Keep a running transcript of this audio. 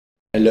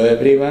Hello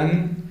everyone.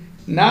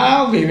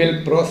 Now we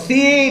will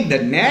proceed the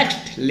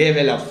next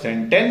level of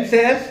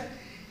sentences.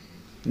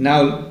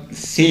 Now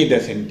see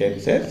the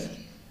sentences.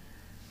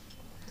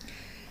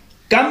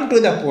 Come to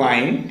the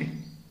point.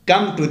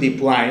 Come to the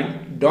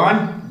point.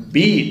 Don't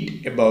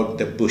beat about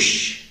the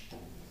bush.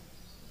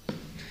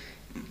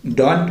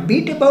 Don't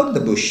beat about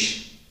the bush.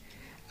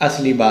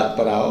 असली बात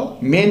पर आओ,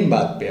 main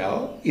बात पे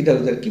आओ,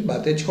 इधर उधर की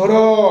बातें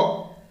छोड़ो.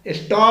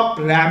 Stop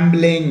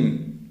rambling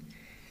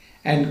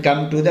and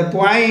come to the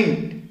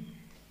point.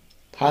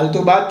 फालतू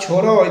बात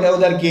छोड़ो इधर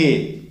उधर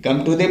की.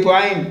 Come to the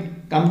point.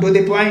 Come to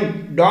the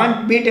point.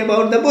 Don't beat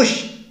about the bush.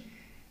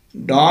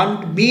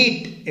 Don't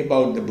beat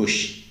about the bush.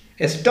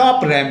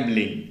 Stop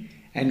rambling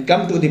and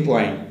come to the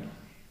point.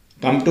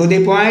 Come to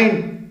the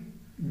point.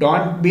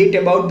 Don't beat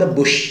about the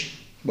bush.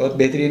 बहुत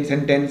बेहतरीन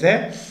sentence है,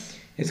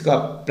 इसको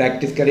आप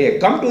practice करिए.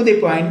 Come to the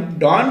point.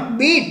 Don't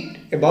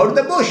beat about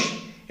the bush.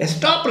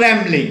 Stop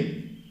rambling.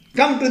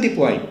 Come to the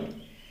point.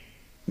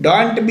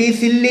 Don't be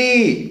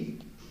silly.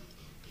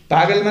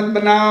 पागल मत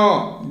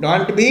बनाओ.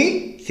 Don't be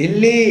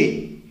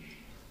silly.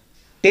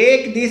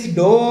 Take this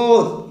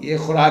dose. ये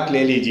खुराक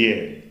ले लीजिए.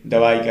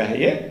 दवाई का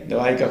है, ये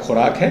दवाई का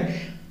खुराक है.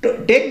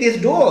 Take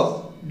this dose.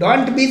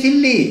 Don't be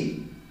silly.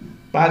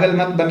 पागल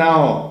मत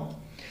बनाओ.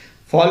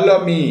 Follow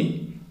me.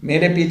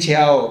 मेरे पीछे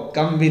आओ.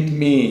 Come with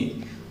me.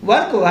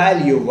 Work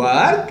while you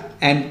work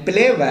and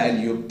play while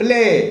you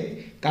play.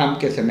 काम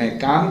के समय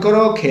काम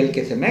करो, खेल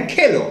के समय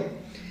खेलो.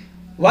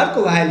 Work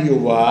while you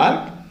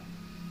work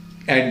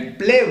and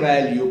play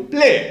while you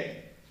play.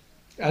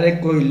 अरे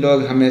कोई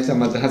लोग हमेशा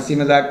हंसी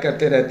मजाक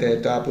करते रहते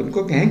हैं, तो आप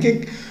उनको कहें कि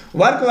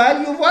work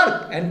while you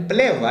work and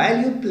play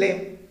while you play.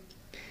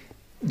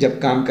 जब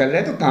काम कर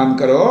रहे हैं तो काम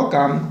करो,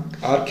 काम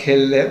और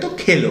खेल रहे हैं तो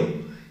खेलो.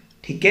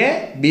 ठीक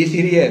है? Be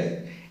serious.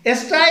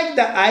 Strike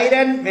the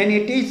iron when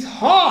it is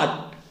hot.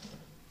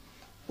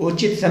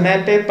 उचित समय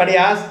पे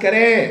प्रयास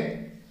करें.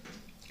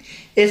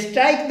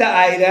 Strike the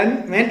iron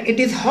when it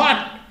is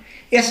hot.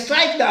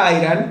 Strike the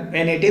iron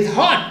when it is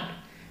hot.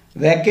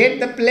 Vacate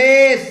the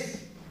place.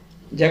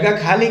 जगह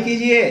खाली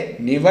कीजिए.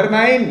 Never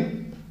mind.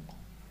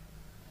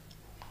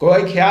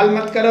 कोई ख्याल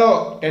मत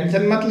करो,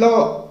 टेंशन मत लो.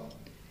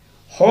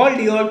 Hold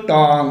your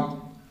tongue.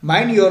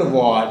 Mind your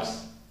words.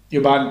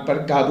 जुबान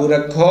पर काबू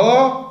रखो.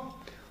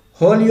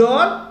 Hold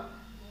your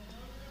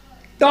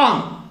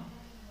tongue.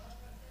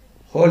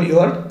 Hold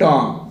your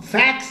tongue.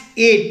 Fax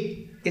it.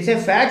 इसे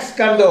फैक्स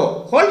कर दो.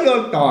 Hold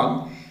your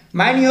tongue.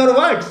 Mind your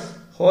words.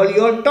 Hold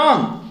your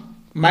tongue.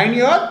 Mind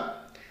your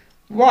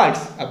words.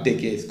 अब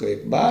देखिए इसको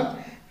एक बार.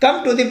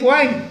 Come to the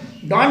point.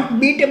 Don't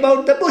beat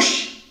about the bush.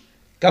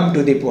 Come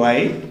to the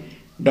point.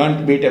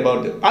 Don't beat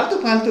about the. फालतू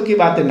फालतू की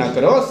बातें ना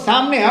करो.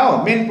 सामने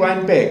आओ मेन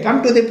पॉइंट पे.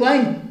 Come to the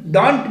point.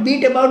 Don't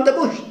beat about the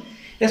bush.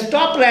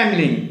 Stop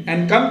rambling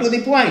and come to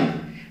the point.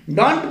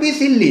 Don't be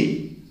silly.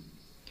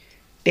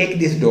 Take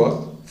this door.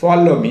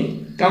 Follow me.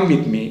 Come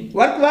with me.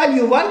 Work while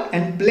you work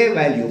and play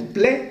while you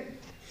play.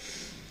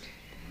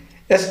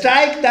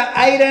 Strike the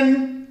iron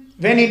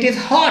when it is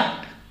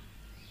hot.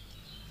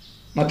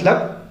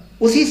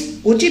 मतलब उसी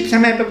उचित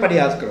समय पर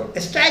प्रयास करो.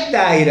 Strike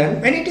the iron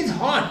when it is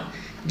hot.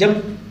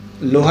 जब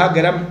लोहा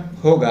गर्म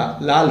होगा,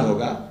 लाल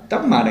होगा,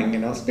 तब मारेंगे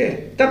ना उस पे,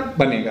 तब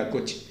बनेगा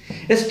कुछ.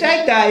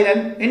 Strike the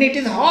iron when it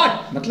is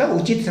hot. मतलब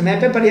उचित समय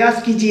पे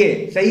प्रयास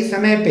कीजिए, सही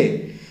समय पे.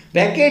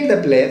 Vacate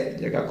the place.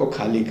 जगह को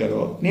खाली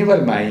करो.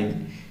 Never mind.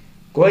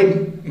 कोई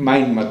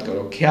माइंड मत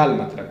करो, ख्याल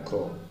मत रखो.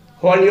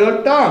 Hold your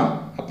tongue.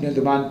 अपने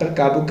जुबान पर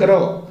काबू करो.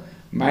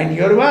 Mind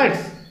your words.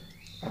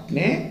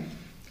 अपने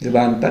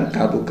जुबान पर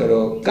काबू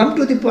करो. Come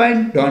to the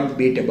point. Don't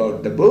beat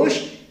about the bush.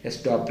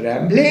 Stop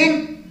rambling.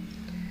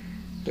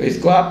 तो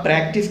इसको आप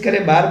प्रैक्टिस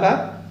करें बार बार.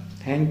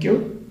 Thank you.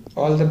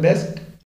 All the best.